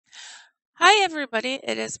everybody,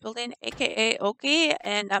 it is Building aka Oki,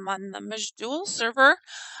 and I'm on the Maj'Dul server.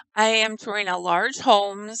 I am touring a large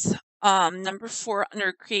homes, number 4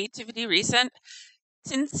 under Creativity Recent.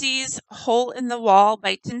 Tinsy's Hole in the Wall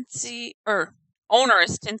by Tinsy, or owner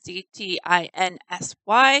is Tinsy, Tinsy, and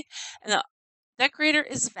the decorator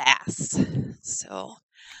is Vast. So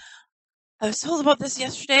I was told about this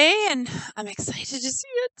yesterday, and I'm excited to see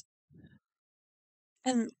it.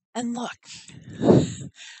 And look,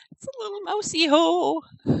 it's a little mousy hole.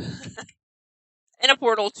 And a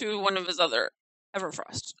portal to one of his other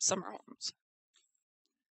Everfrost summer homes.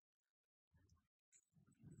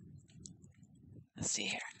 Let's see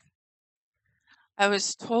here. I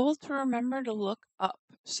was told to remember to look up,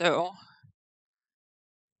 so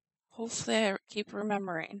hopefully I keep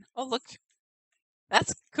remembering. Oh, look.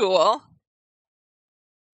 That's cool.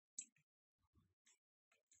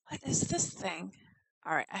 What is this thing?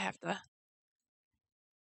 All right, I have to...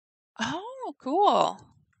 Oh, cool.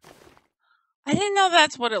 I didn't know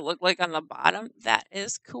that's what it looked like on the bottom. That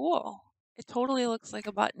is cool. It totally looks like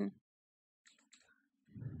a button.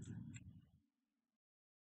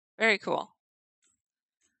 Very cool.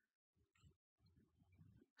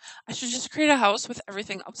 I should just create a house with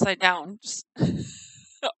everything upside down. Just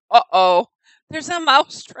uh-oh. There's a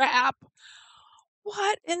mouse trap.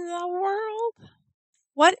 What in the world?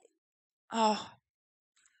 What? Oh.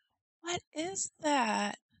 What is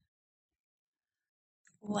that?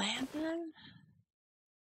 Lantern?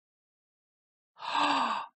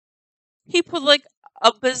 He put like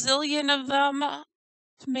a bazillion of them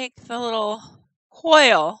to make the little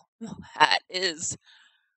coil. That is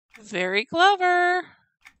very clever.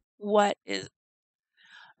 What is...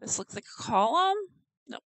 This looks like a column?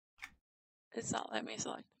 Nope. It's not letting me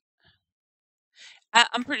select.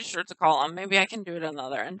 I'm pretty sure it's a column. Maybe I can do it on the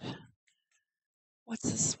other end. What's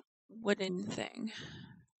this wooden thing?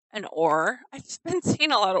 An oar. I've been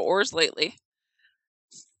seeing a lot of oars lately.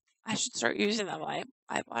 I should start using them. I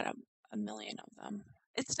bought a million of them.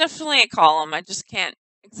 It's definitely a column. I just can't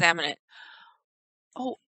examine it.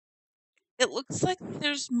 Oh, it looks like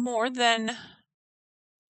there's more than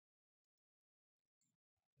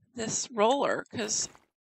this roller, because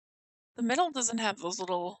the middle doesn't have those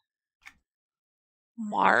little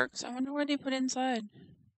marks. I wonder what he put inside.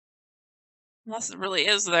 Unless it really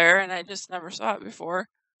is there and I just never saw it before.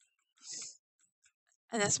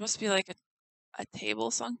 And this must be like a table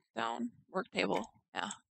sunk down. Work table. Yeah.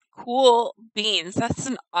 Cool beans. That's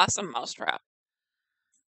an awesome mousetrap.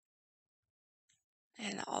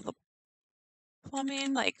 And all the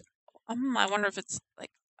plumbing, like, I wonder if it's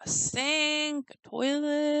like a sink, a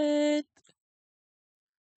toilet.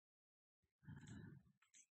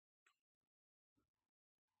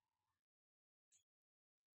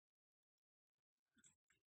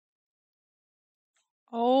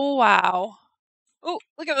 Oh, wow. Oh,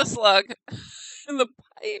 look at the slug in the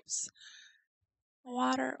pipes.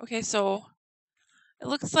 Water. Okay, so it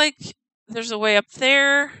looks like there's a way up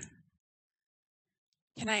there.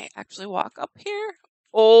 Can I actually walk up here?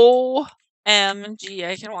 OMG,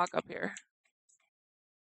 I can walk up here.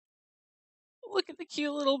 Look at the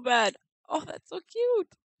cute little bed. Oh, that's so cute.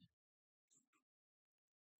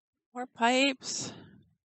 More pipes.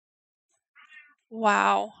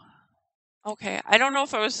 Wow. Okay, I don't know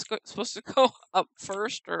if I was supposed to go up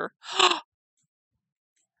first or...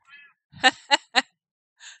 Look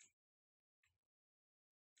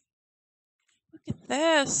at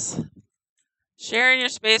this. Sharing your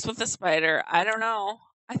space with a spider. I don't know.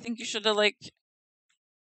 I think you should have, like,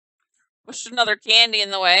 pushed another candy in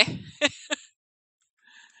the way.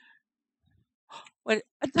 What?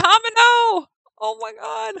 A domino! Oh my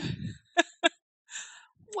god.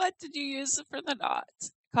 What did you use for the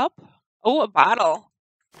dots? Cup? Oh, a bottle.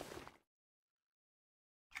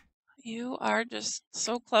 You are just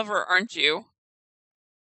so clever, aren't you?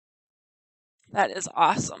 That is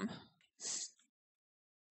awesome.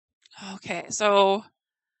 Okay, so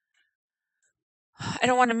I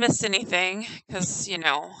don't want to miss anything because, you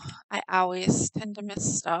know, I always tend to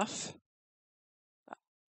miss stuff.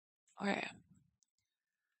 Okay.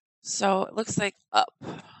 So it looks like up.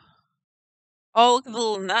 Oh, look at the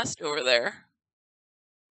little nest over there.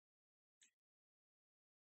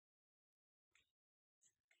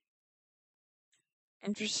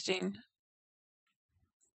 Interesting.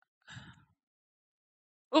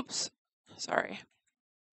 Oops. Sorry.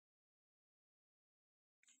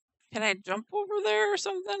 Can I jump over there or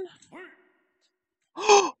something?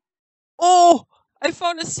 Oh, I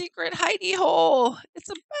found a secret hidey hole. It's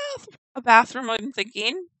a bathroom, I'm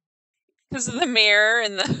thinking. Because of the mirror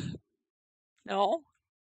and the... No?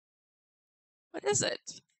 What is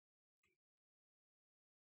it?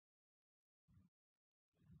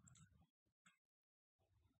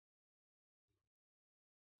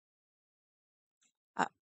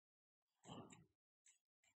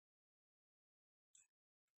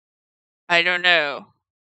 I don't know.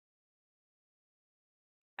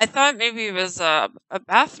 I thought maybe it was a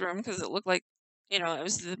bathroom because it looked like, it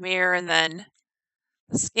was the mirror and then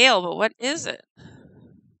the scale, but what is it?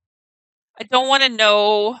 I don't want to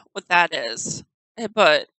know what that is,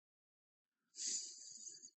 but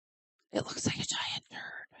it looks like a giant turd.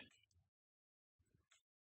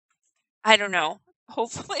 I don't know.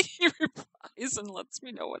 Hopefully he replies and lets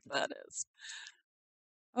me know what that is.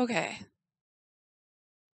 Okay.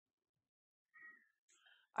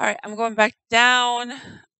 All right, I'm going back down.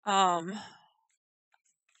 Ugh.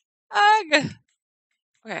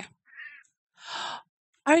 Okay.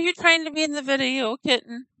 Are you trying to be in the video,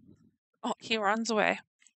 kitten? Oh, he runs away.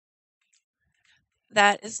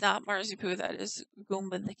 That is not Marzipu. That is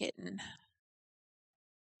Goomba the kitten.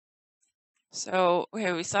 So,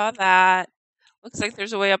 okay, we saw that. Looks like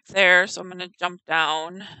there's a way up there, so I'm going to jump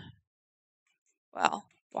down. Well,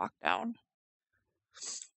 walk down.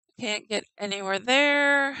 Can't get anywhere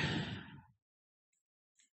there.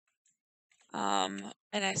 And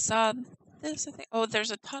I saw this, I think. Oh,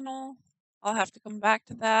 there's a tunnel. I'll have to come back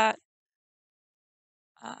to that.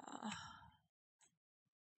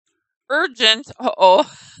 Urgent. Uh-oh.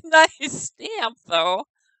 Nice stamp, though.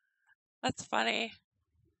 That's funny.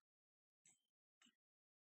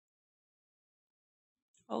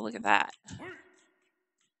 Oh, look at that.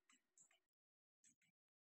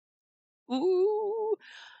 Ooh.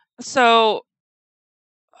 So,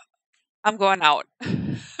 I'm going out.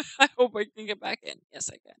 I hope I can get back in. Yes,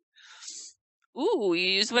 I can. Ooh, you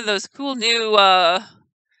use one of those cool new, I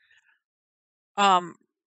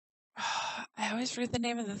always forget the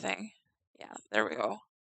name of the thing. Yeah, there we go.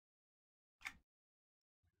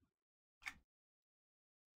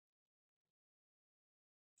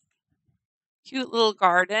 Cute little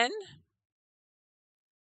garden.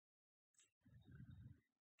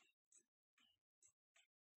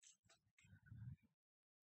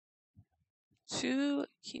 Too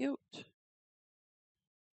cute.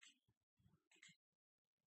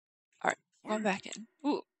 All right, going back in.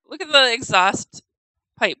 Ooh, look at the exhaust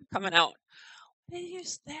pipe coming out. What did you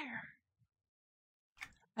use there?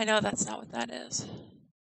 I know that's not what that is.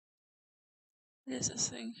 What is this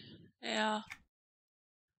thing? Yeah.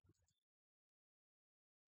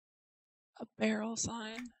 A barrel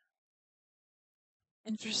sign.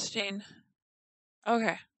 Interesting.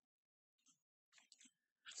 Okay.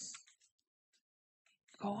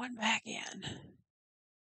 Going back in.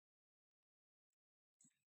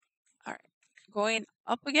 All right. Going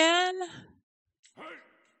up again.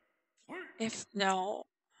 If no.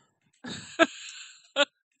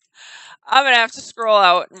 I'm going to have to scroll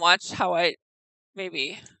out and watch how I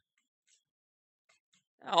maybe.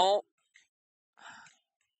 No.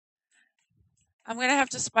 I'm going to have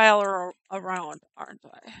to spiral around, aren't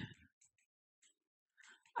I?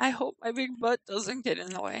 I hope my big butt doesn't get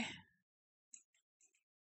in the way.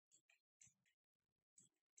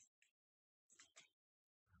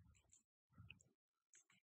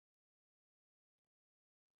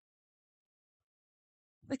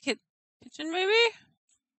 The kitchen, maybe?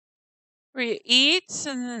 Where you eat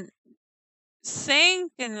and then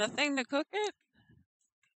sink and the thing to cook it?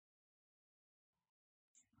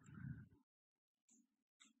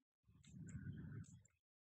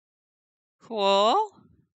 Cool.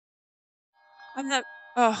 I'm not.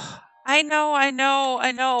 Oh, I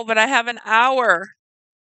know, but I have an hour.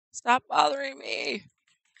 Stop bothering me.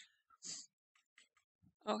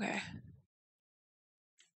 Okay.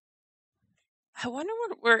 I wonder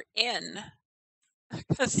what we're in.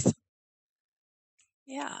 Because,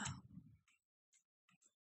 yeah.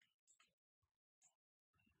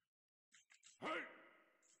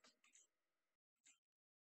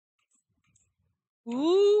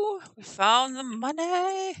 Ooh, we found the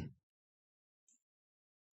money.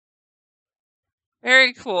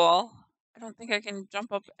 Very cool. I don't think I can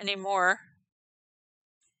jump up anymore.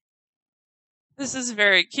 This is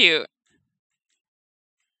very cute.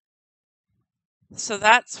 So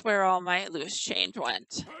that's where all my loose change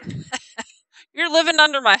went. You're living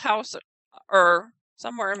under my house or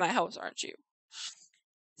somewhere in my house, aren't you?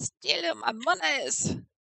 Stealing my monies.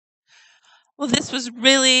 Well, this was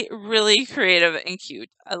really, really creative and cute.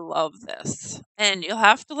 I love this. And you'll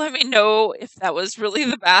have to let me know if that was really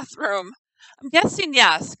the bathroom. I'm guessing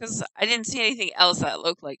yes, because I didn't see anything else that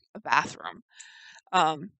looked like a bathroom.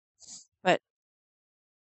 But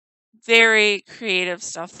very creative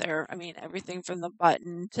stuff there. I mean, everything from the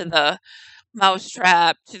button to the mouse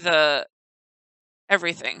trap to the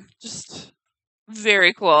everything. Just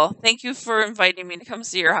very cool. Thank you for inviting me to come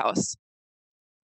see your house.